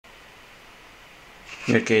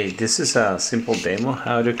Okay, this is a simple demo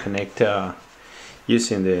how to connect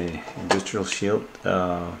using the Industrial Shield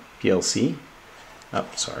PLC. Oh,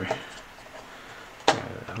 sorry.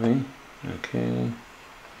 Okay.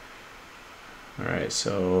 Alright,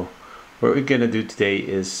 so what we're gonna do today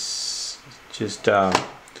is just how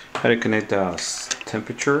to connect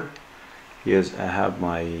temperature. Yes, I have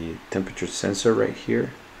my temperature sensor right here.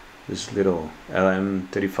 This little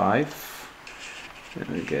LM35. Let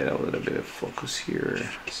me get a little bit of focus here.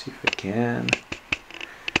 See if I can.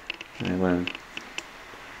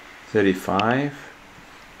 LM35,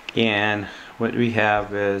 and what we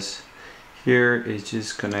have is here is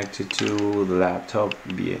just connected to the laptop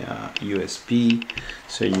via USB.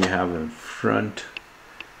 So you have in front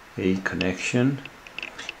a connection,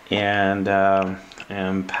 and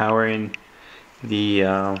I'm powering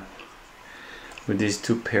the with these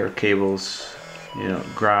two pair of cables,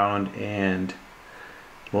 ground and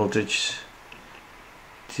voltage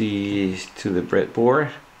to the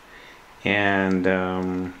breadboard, and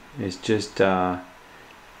it's just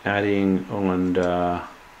adding on the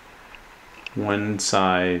one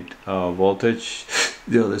side voltage,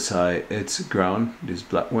 the other side it's ground, this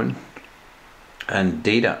black one, and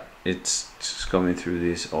data it's just coming through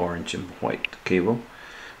this orange and white cable,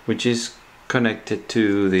 which is connected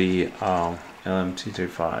to the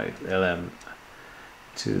LM35 LM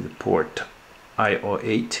to the port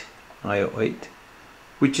IO8,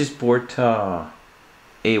 which is port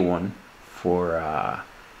A1 for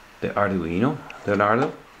the Arduino,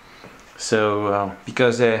 Leonardo. So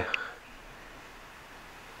because the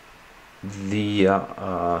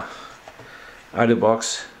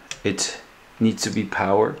Ardbox, it needs to be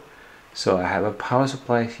powered, so I have a power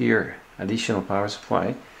supply here, additional power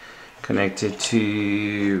supply connected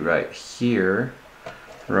to right here,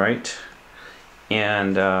 right?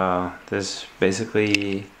 And this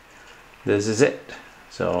is it.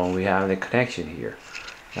 So we have the connection here.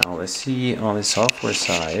 Now let's see on the software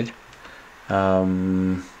side.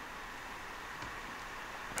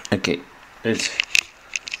 Okay, it's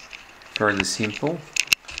fairly simple.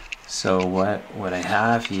 So what I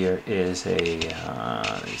have here is a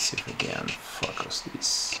let's see if we can focus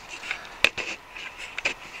this,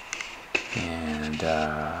 and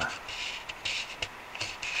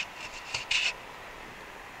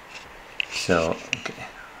so okay,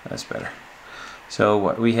 that's better. So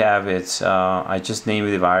what we have is I just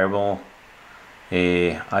named the variable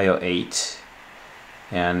a IO8,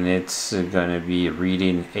 and it's going to be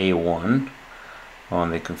reading A1 on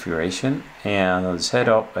the configuration, and on the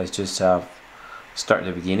setup I just have start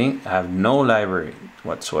the beginning. I have no library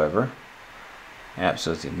whatsoever,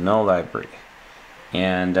 absolutely no library,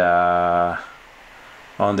 and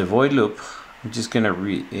on the void loop I'm just gonna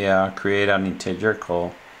create an integer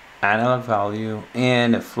called analog value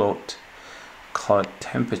and a float called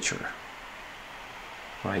temperature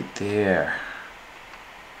right there.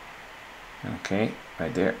 Okay,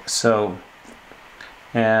 right there. So,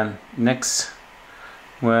 and next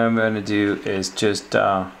what I'm going to do is just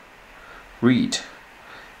read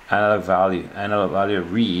analog value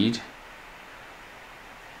read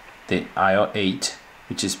the IO8,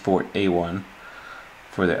 which is port A1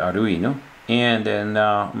 for the Arduino, and then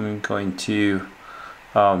I'm going to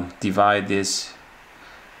divide this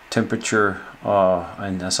temperature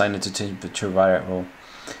and assign it to temperature variable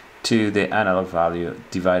to the analog value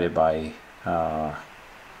divided by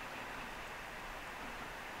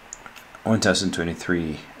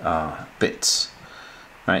 1023 bits,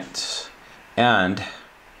 right? And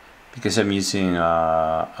because I'm using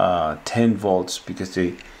 10 volts, because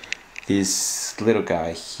this little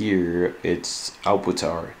guy here, its outputs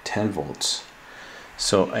are 10 volts,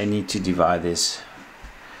 so I need to divide this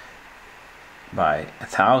by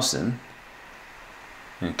 1000,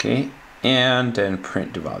 okay, and then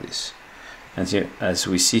print the values. And here, as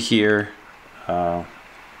we see here,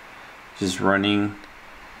 just running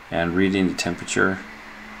and reading the temperature.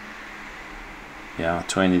 Yeah,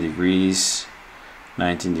 20 degrees,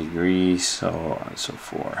 19 degrees, so on and so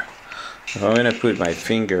forth. So I'm gonna put my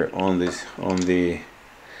finger on this, on the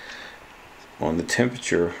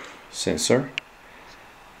temperature sensor,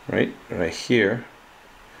 right here.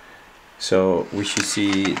 So we should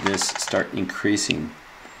see this start increasing.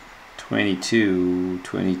 22,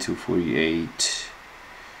 48,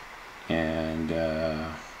 and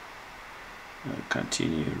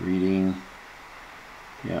continue reading.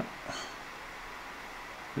 Yeah,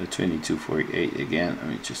 the 2248 again. Let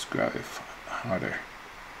me just grab it harder.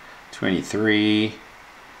 23,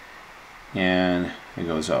 and it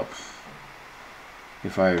goes up.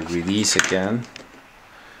 If I release again,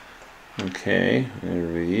 okay,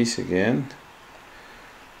 and release again,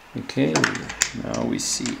 Okay, now we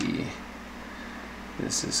see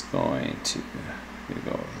this is going to, here we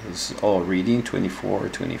go, this is all reading 24,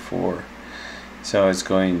 24. So it's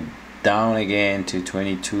going down again to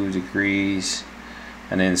 22 degrees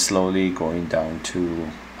and then slowly going down to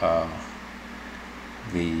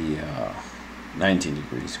the 19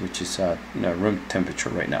 degrees, which is room temperature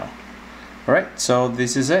right now. Alright, so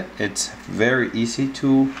this is it. It's very easy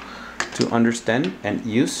to understand and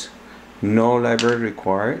use. No library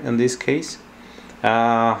required in this case.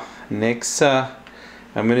 Next, I'm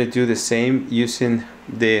going to do the same using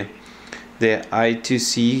the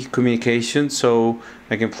I2C communication, so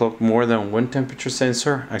I can plug more than one temperature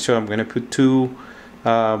sensor. Actually, I'm going to put two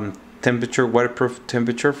temperature, waterproof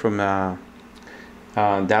temperature from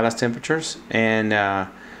Dallas temperatures, and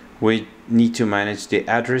we need to manage the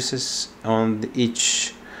addresses on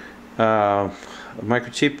each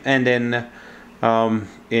microchip, and then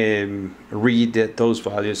read those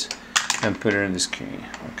values and put it on the screen.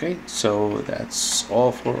 Okay, so that's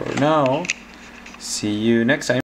all for now. See you next time.